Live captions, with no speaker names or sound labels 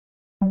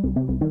Alright,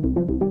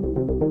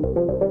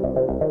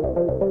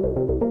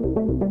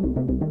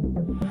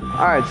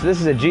 so this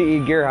is a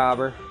GE gear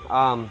hobber.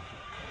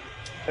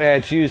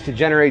 It's used to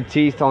generate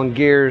teeth on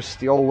gears.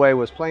 The old way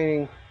was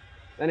planing,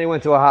 then they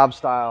went to a hob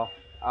style.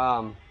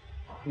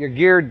 Your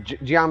gear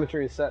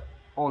geometry is set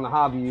on the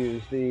hob you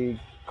use. The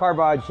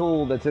carbide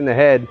tool that's in the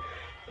head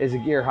is a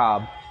gear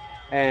hob,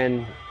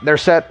 and they're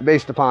set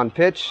based upon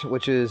pitch,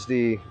 which is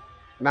the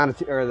amount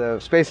of or the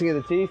spacing of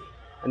the teeth,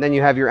 and then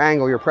you have your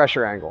angle, your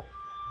pressure angle.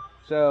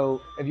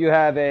 So if you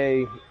have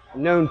a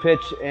known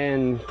pitch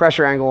and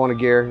pressure angle on a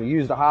gear, you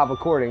use the hob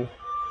according,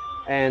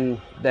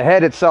 and the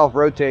head itself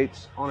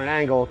rotates on an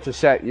angle to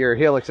set your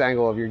helix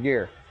angle of your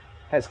gear.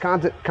 Has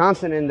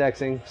constant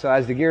indexing, so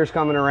as the gear is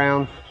coming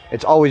around,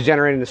 it's always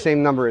generating the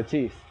same number of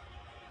teeth.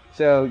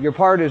 So your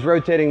part is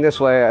rotating this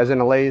way, as in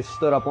a lathe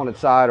stood up on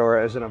its side or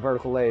as in a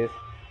vertical lathe,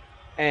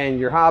 and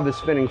your hob is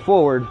spinning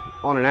forward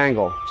on an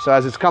angle. So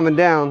as it's coming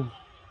down,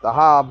 the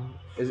hob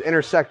is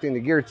intersecting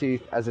the gear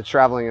teeth as it's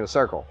traveling in a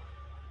circle.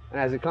 And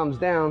as it comes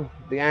down,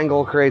 the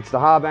angle creates the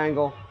hob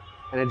angle,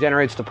 and it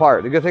generates the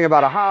part. The good thing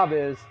about a hob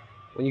is,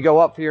 when you go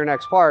up for your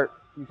next part,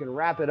 you can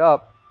wrap it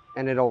up,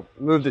 and it'll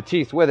move the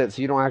teeth with it,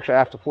 so you don't actually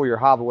have to pull your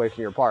hob away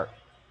from your part.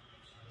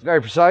 It's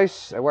very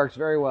precise, it works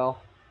very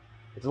well.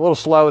 It's a little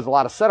slow, it's a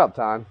lot of setup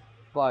time,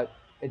 but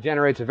it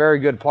generates a very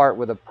good part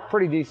with a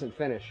pretty decent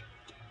finish.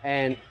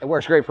 And it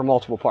works great for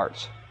multiple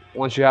parts.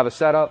 Once you have a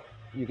setup,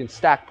 you can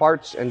stack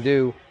parts and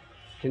do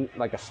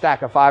like a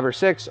stack of 5 or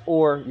 6,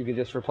 or you can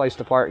just replace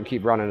the part and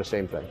keep running the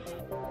same thing.